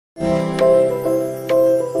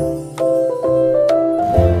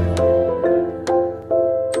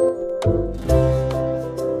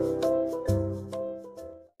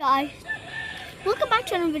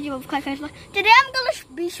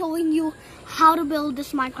how to build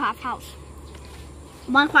this Minecraft house.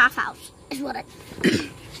 Minecraft house is what it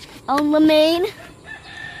on the main.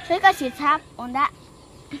 So you guys should tap on that.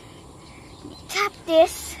 Tap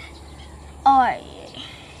this. Oh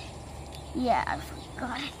yeah, I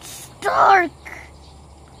forgot it's dark.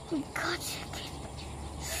 We got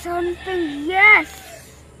something.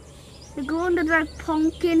 Yes, we're going to drag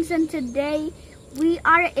pumpkins, and today we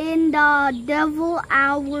are in the Devil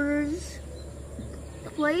Hours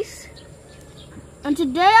place. And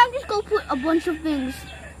today I'm just gonna put a bunch of things.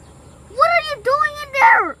 What are you doing in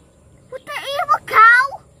there? With the evil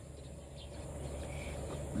cow?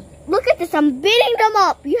 Look at this, I'm beating them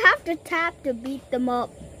up. You have to tap to beat them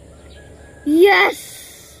up.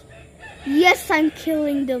 Yes! Yes, I'm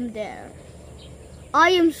killing them there.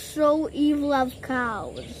 I am so evil of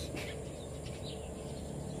cows.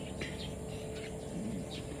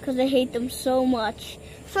 Because I hate them so much.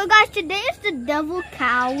 So guys, today is the devil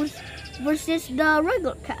cows versus the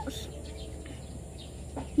regular cows.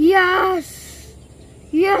 Yes!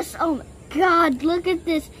 Yes! Oh my god, look at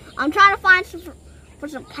this. I'm trying to find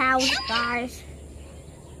some cows, guys.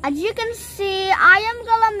 As you can see, I am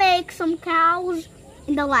gonna make some cows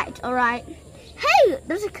in the light, alright? Hey,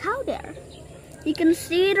 there's a cow there. You can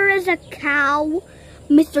see there is a cow,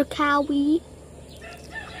 Mr. Cowie.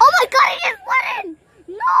 Oh my god, he just went in!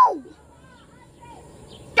 No!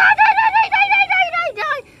 Die, die, die, die, die, die, die,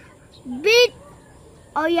 die! Beat!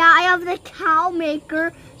 Oh yeah, I have the cow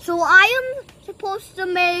maker. So I am supposed to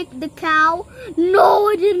make the cow. No,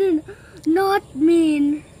 I didn't. Not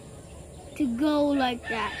mean to go like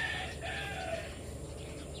that.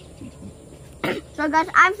 So guys,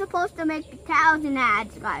 I'm supposed to make the cows and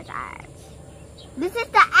ads, guys. Ads. This is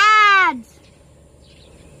the ads.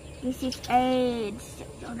 This is ads.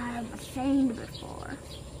 Don't I have seen before?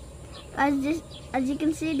 Guys, this, as you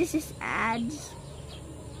can see, this is ads.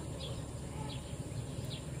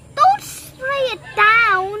 Don't spray it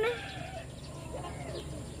down.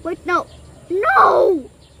 Wait, no. No!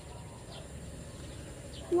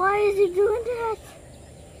 Why is he doing that?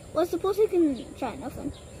 Well, suppose you can try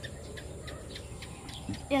nothing.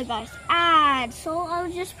 Yeah, guys, add. So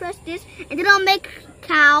I'll just press this, and then I'll make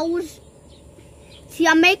cows. See,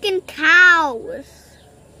 I'm making cows.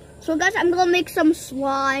 So guys, I'm gonna make some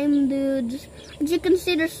slime dudes. As you can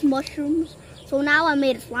see, there's mushrooms. So now I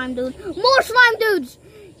made a slime dude. More slime dudes!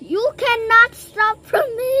 You cannot stop from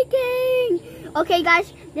making. Okay,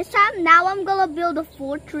 guys, this time now I'm gonna build a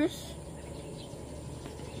fortress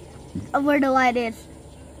of where the light is.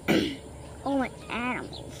 Oh my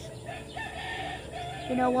animals.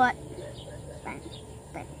 You know what? Bang,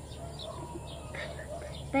 bang,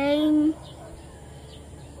 bang.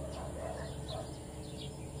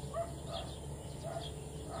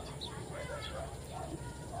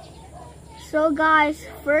 So guys,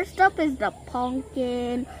 first up is the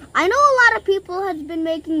pumpkin. I know a lot of people has been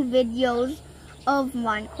making videos of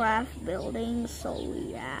Minecraft building, so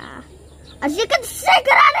yeah. As you can see,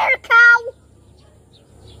 get out of here, cow!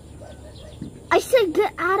 I said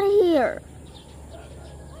get out of here.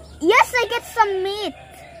 Yes, I get some meat.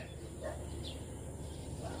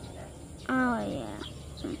 Oh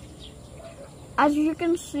yeah. As you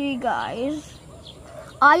can see, guys,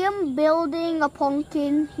 I am building a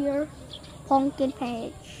pumpkin here. Pumpkin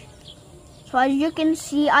page. So as you can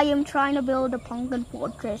see, I am trying to build a pumpkin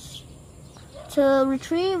fortress to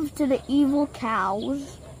retrieve to the evil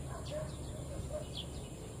cows.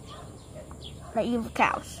 The evil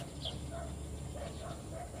cows.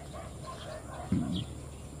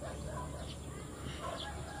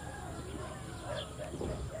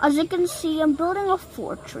 As you can see, I'm building a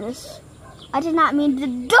fortress. I did not mean to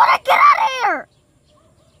do that. Get out of here!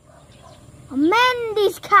 Man,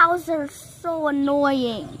 these cows are so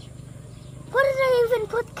annoying. Why did I even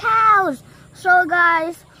put cows? So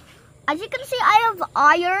guys, as you can see, I have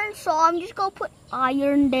iron, so I'm just gonna put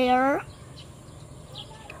iron there.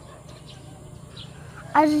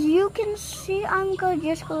 As you can see, I'm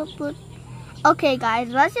just gonna put... Okay guys,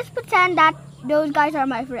 let's just pretend that those guys are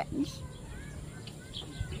my friends.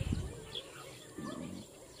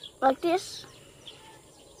 Like this.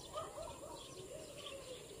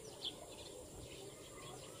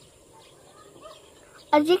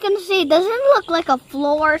 As you can see, it doesn't look like a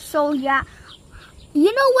floor, so yeah.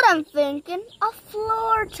 You know what I'm thinking? A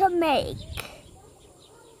floor to make.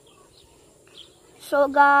 So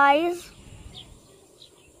guys,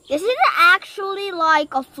 this isn't actually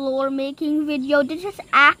like a floor making video. This is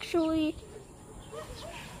actually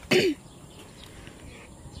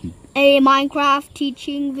a Minecraft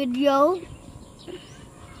teaching video.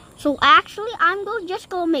 So actually, just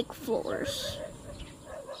gonna make floors.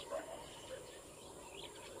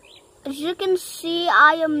 as you can see,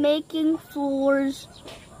 I am making floors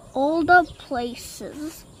all the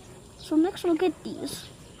places. So next we'll get these.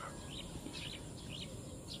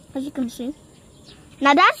 As you can see.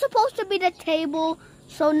 Now that's supposed to be the table.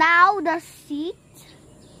 So now the seat.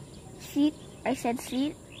 I said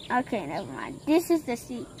seat. Okay, never mind. This is the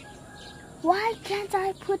seat. Why can't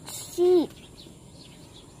I put seat?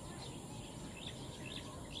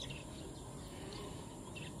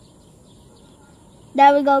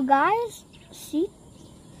 There we go, guys. Seat.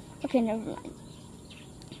 Okay, never mind.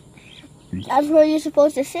 That's where you're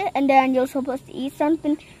supposed to sit, and then you're supposed to eat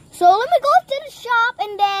something. So let me go to the shop,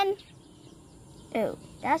 and then... Oh,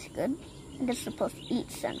 that's good. And they're supposed to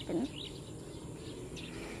eat something.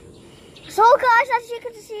 So guys, as you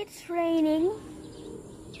can see, it's raining.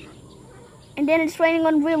 And then it's raining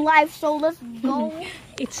on real life, so let's go.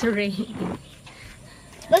 It's raining.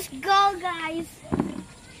 Let's go, guys.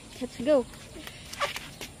 Let's go.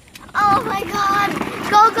 Oh my god.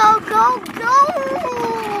 Go, go, go, go.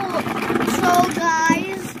 So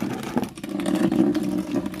guys,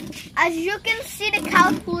 as you can see, the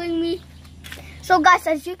cow's pulling me. So guys,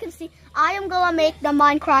 as you can see, I am gonna make the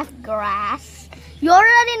Minecraft grass. You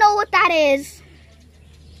already know what that is.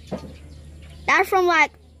 That's from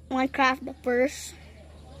like Minecraft the first.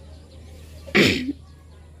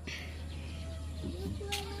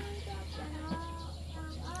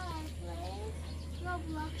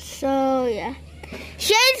 So yeah,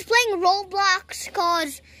 Shane's playing Roblox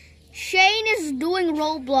because Shane is doing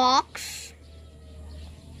Roblox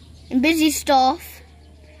and busy stuff.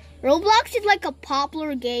 Roblox is like a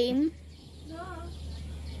popular game.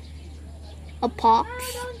 A pox.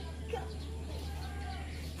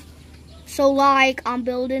 So like I'm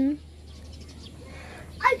building.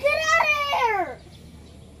 I get out of here!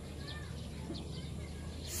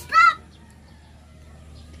 Stop!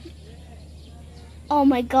 Oh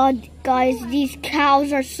my god, guys, these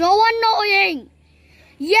cows are so annoying!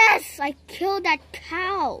 Yes, I killed that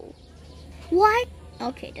cow. What?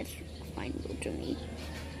 Okay, that's fine to me.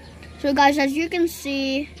 So guys, as you can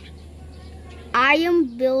see, I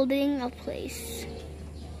am building a place.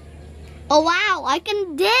 Oh wow, I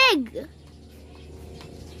can dig!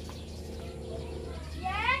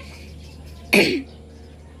 Yes?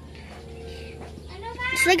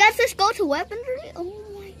 So guys, let's go to weaponry. Oh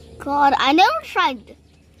my god, I never tried.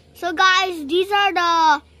 So guys, these are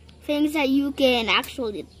the things that you can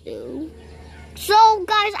actually do. So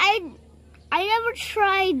guys, I never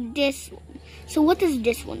tried this one. So what does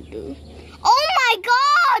this one do? Oh my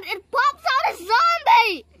god! It pops out a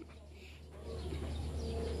zombie!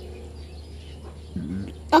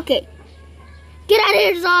 Okay. Get out of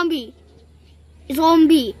here, zombie!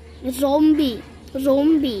 Zombie. Zombie.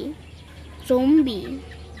 Zombie. Zombie.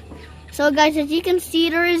 So guys, as you can see,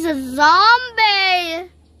 there is a zombie!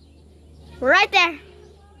 Right there.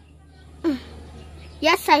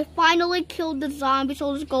 Yes, I finally killed the zombie, so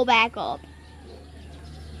let's go back up.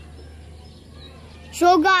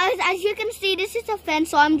 So guys, as you can see, this is a fence,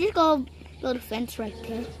 so I'm just gonna build a fence right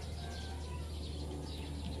there.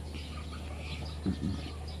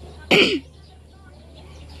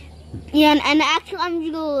 Yeah, and actually I'm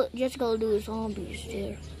just gonna do zombies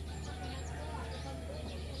there.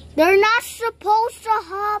 They're not supposed to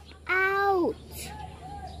hop out.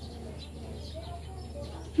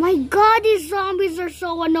 My god, these zombies are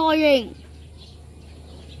so annoying.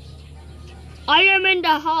 I am in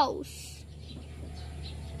the house.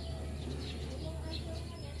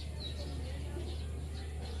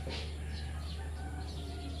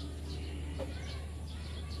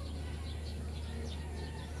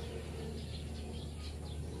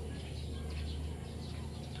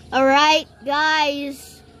 Alright,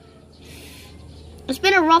 guys. It's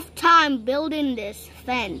been a rough time building this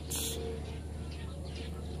fence.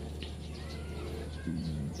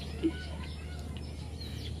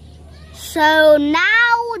 So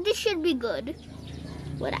now this should be good.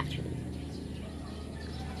 What actually?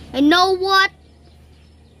 And know what?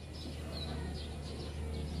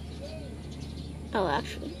 Oh,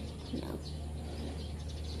 actually, no.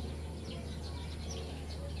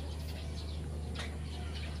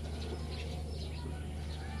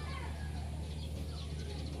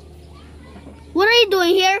 What are you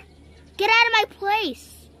doing here? Get out of my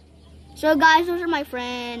place. So guys, those are my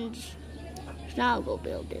friends. Now I'll go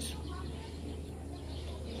build this.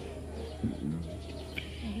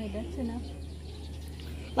 Okay, that's enough.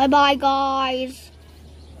 Bye-bye, guys.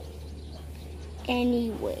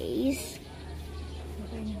 Anyways.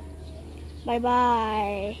 Okay.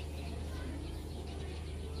 Bye-bye.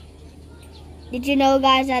 Did you know,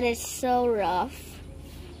 guys, that it's so rough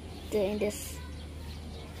doing this?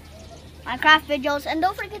 Minecraft videos. And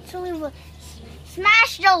don't forget to leave a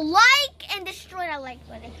smash the like and destroy that like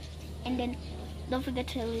button. And then don't forget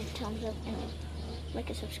to leave a thumbs up and like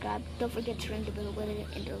and subscribe. Don't forget to ring the bell button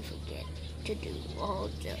and don't forget to do all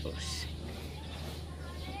those.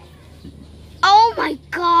 Oh my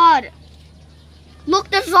god! Look,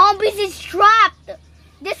 the zombies is trapped.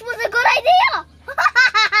 This was a good idea.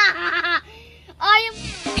 I am